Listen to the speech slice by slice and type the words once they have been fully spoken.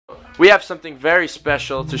we have something very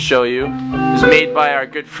special to show you. It's made by our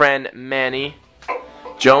good friend Manny.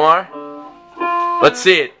 Jomar, let's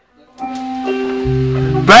see it.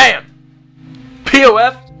 Bam!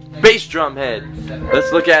 POF bass drum head.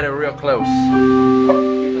 Let's look at it real close.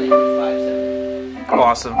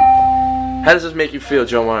 Awesome. How does this make you feel,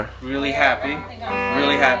 Jomar? Really happy.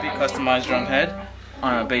 Really happy. Customized drum head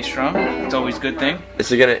on a bass drum. It's always a good thing.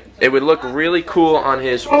 It would look really cool on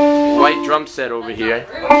his white drum set over here.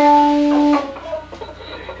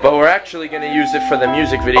 But we're actually going to use it for the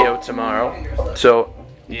music video tomorrow. So,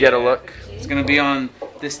 get a look. It's going to be on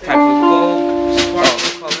this type of gold.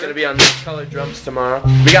 It's going to be on this color drums tomorrow.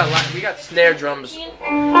 We got snare drums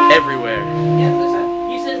everywhere.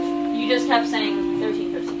 You said you just kept saying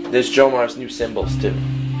 13. There's Jomar's new cymbals too.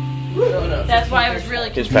 That's why I was really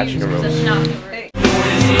Here's confused. Patrick and That's not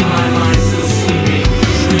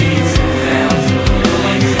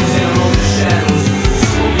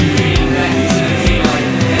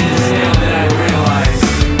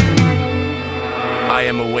I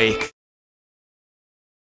am awake.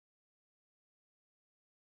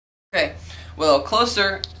 Okay, well,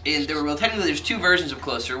 Closer technically there's two versions of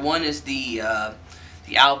Closer. One is the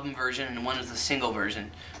album version, and one is the single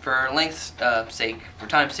version. For length's sake, for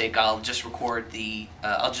time's sake, I'll just record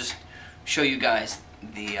I'll just show you guys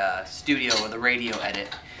the studio or the radio edit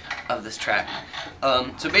of this track.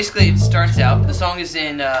 So basically, it starts out. The song is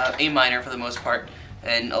in A minor for the most part,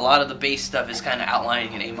 and a lot of the bass stuff is kind of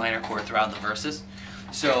outlining an A minor chord throughout the verses.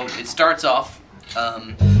 So it starts off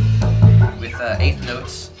with eighth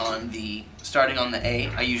notes starting on the A.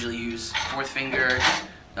 I usually use fourth finger,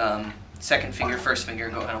 second finger, first finger,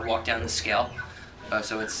 go kind of walk down the scale.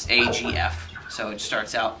 So it's A, G, F. So it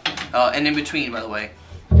starts out, and in between, by the way,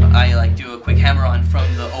 I like do a quick hammer on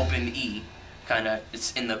from the open E. Kind of,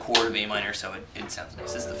 it's in the chord of A minor, so it sounds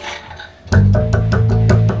nice. This is the fifth.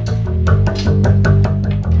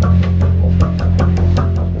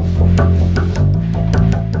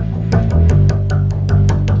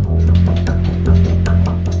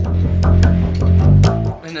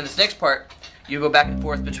 This next part, you go back and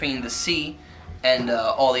forth between the C and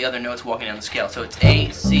all the other notes walking down the scale. So it's A,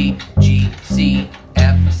 C, G, C,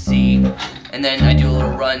 F, C, and then I do a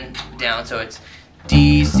little run down, so it's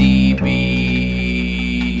D, C,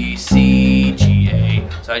 B, C, G, A.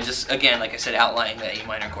 So I just, again, like I said, outlining the A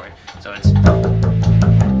minor chord. So it's...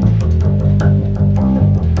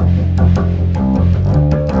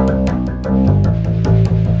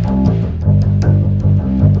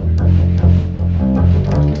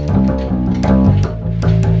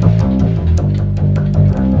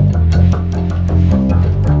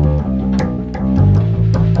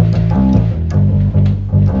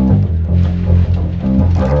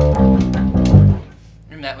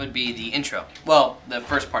 would be the intro. Well, the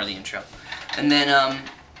first part of the intro. And then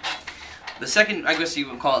the second, I guess you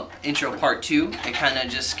would call it intro part 2. It kind of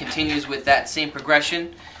just continues with that same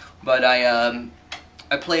progression, but I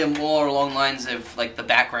play more along lines of like the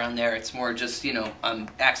background there. It's more just, you know, I'm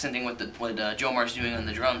accenting what Jomar's doing on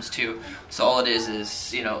the drums too. So all it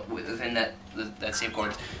is, you know, within that same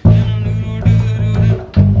chord.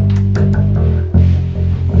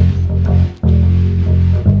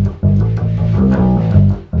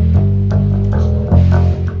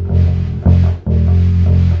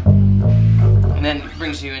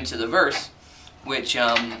 You into the verse, which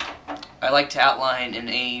I like to outline an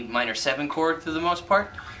A minor 7 chord for the most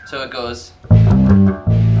part. So it goes.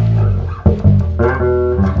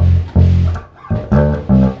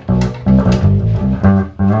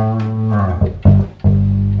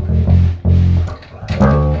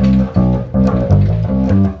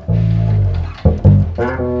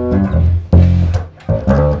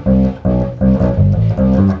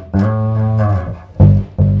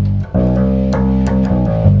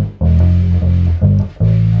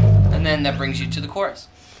 That brings you to the chorus.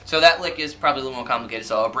 So that lick is probably a little more complicated,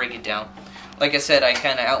 so I'll break it down. Like I said, I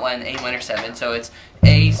kind of outlined A minor 7, so it's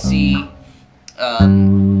A, C,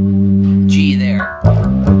 G there,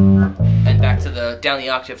 and back to down the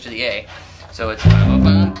octave to the A. So it's,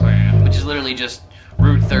 which is literally just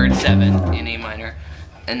root third 7 in A minor,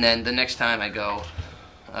 and then the next time I go,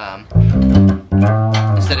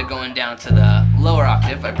 instead of going down to the lower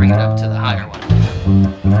octave, I bring it up to the higher one.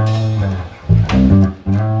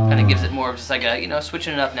 Kind of gives it more of just like a, you know,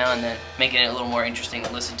 switching it up now and then, making it a little more interesting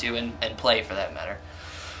to listen to and play for that matter.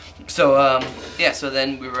 So, yeah, so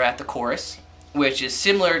then we were at the chorus, which is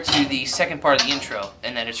similar to the second part of the intro,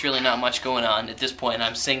 and that it's really not much going on. At this point,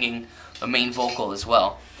 I'm singing a main vocal as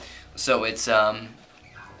well. So it's,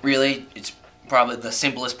 really, it's probably the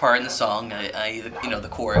simplest part in the song, you know, the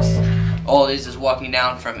chorus. All it is walking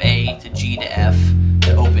down from A to G to F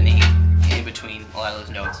to open E.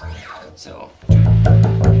 So,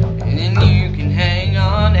 and then you can hang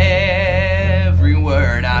on every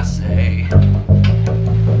word I say.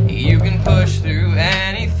 You can push through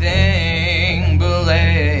anything,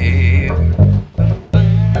 believe.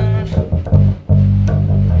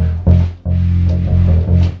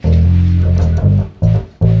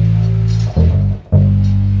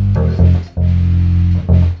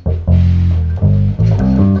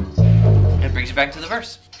 It brings you back to the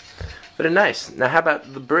verse. Very nice. Now, how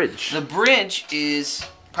about the bridge? The bridge is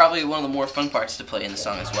probably one of the more fun parts to play in the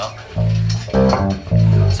song as well.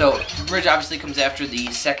 So, the bridge obviously comes after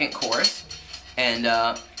the second chorus, and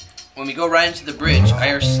when we go right into the bridge,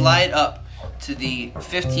 I slide up to the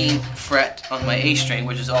 15th fret on my A string,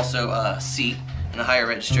 which is also C in the higher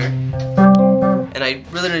register, and I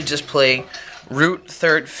really just play root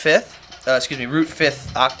 5th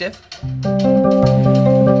octave.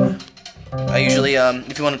 I usually,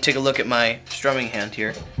 if you want to take a look at my strumming hand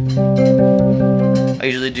here, I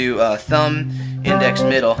usually do thumb, index,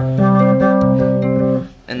 middle,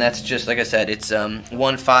 and that's just, like I said, it's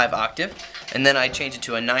 1/5 octave, and then I change it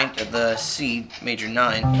to a 9, the C major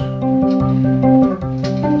 9.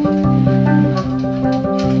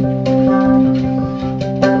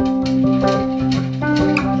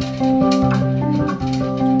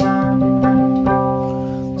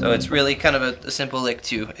 So it's really kind of a simple lick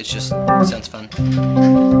too. It sounds fun.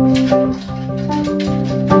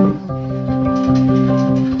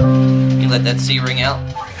 You let that C ring out,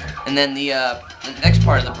 and then the next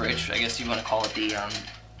part of the bridge, I guess you want to call it the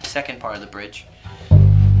second part of the bridge.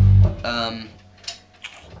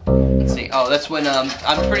 Let's see. Oh, that's when I'm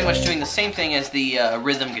pretty much doing the same thing as the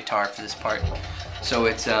rhythm guitar for this part. So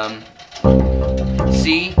it's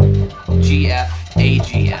C, G, F, A,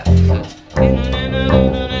 G, F.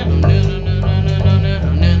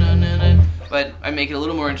 But I make it a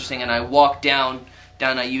little more interesting, and I walk down.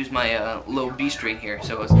 I use my low B string here,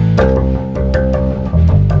 so it's.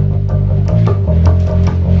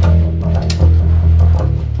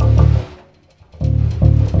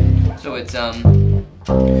 So it's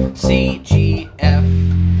C, G, F,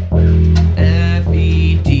 F,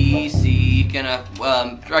 E, D, C.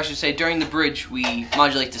 Or I should say, during the bridge we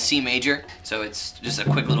modulate to C major, so it's just a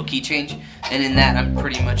quick little key change. And in that, I'm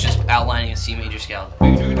pretty much just outlining a C major scale.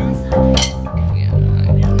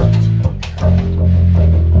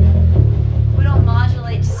 We don't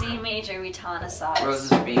modulate to C major, we tonicize.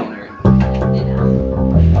 Roses are being heard. You know.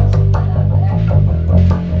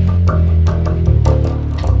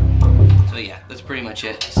 So yeah, that's pretty much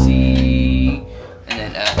it. C, and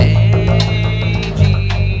then A,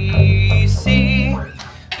 G, C,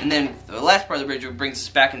 and then the last part of the bridge brings us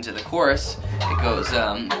back into the chorus. It goes,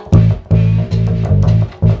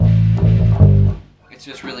 it's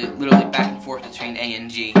just really, literally back and forth between A and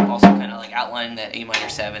G, also kind of like outlining that A minor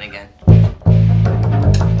 7 again.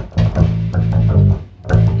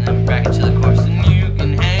 And then back into the chorus, and you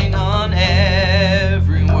can hang on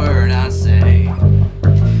every word I say.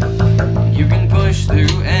 You can push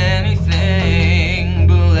through anything,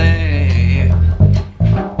 believe.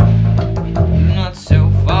 Not so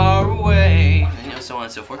far away, and so on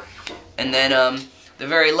and so forth. And then the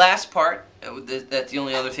very last part, that's the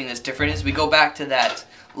only other thing that's different, is we go back to that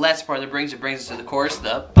last part that brings us to the chorus,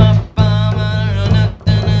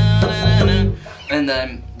 and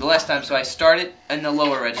then the last time, so I start it in the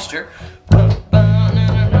lower register, and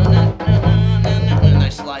I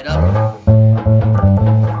slide up,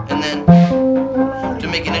 and then to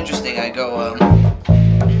make it interesting, I go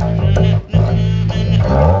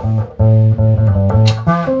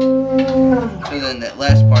so then that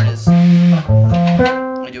last part is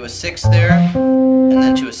I do a 6 there, and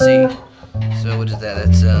then to a C. So what is that?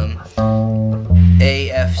 It's A,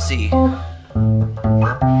 F, C.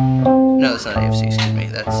 No, that's not A, F, C, excuse me.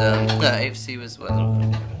 That's A, F, C was what?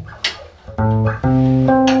 Oh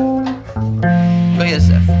yeah, it's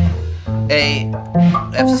F. A,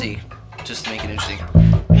 F, C. Just to make it interesting.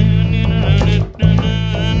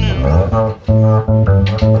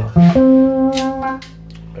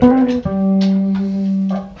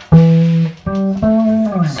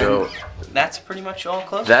 So that's pretty much all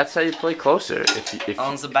closer. that's how you play closer.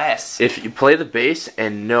 On the bass. If you play the bass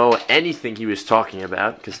and know anything he was talking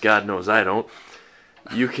about, because God knows I don't,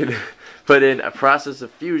 you can put in a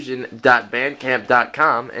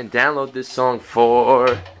processoffusion.bandcamp.com and download this song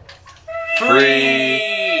for free.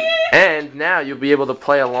 And now you'll be able to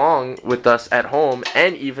play along with us at home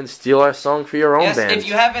and even steal our song for your own Yes, band. if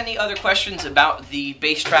you have any other questions about the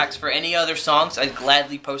bass tracks for any other songs, I'd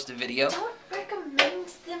gladly post a video. Don't recommend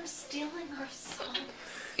them stealing our songs.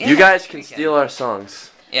 You guys can we steal our songs.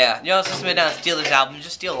 Yeah, you know, so submit down Steelers album,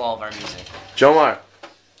 just steal all of our music. Jomar,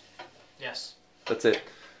 Yes. That's it.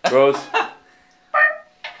 Rose.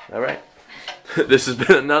 All right. This has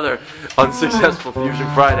been another unsuccessful Fusion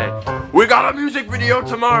Friday. We got a music video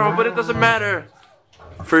tomorrow, but it doesn't matter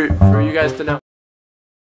for you guys to know.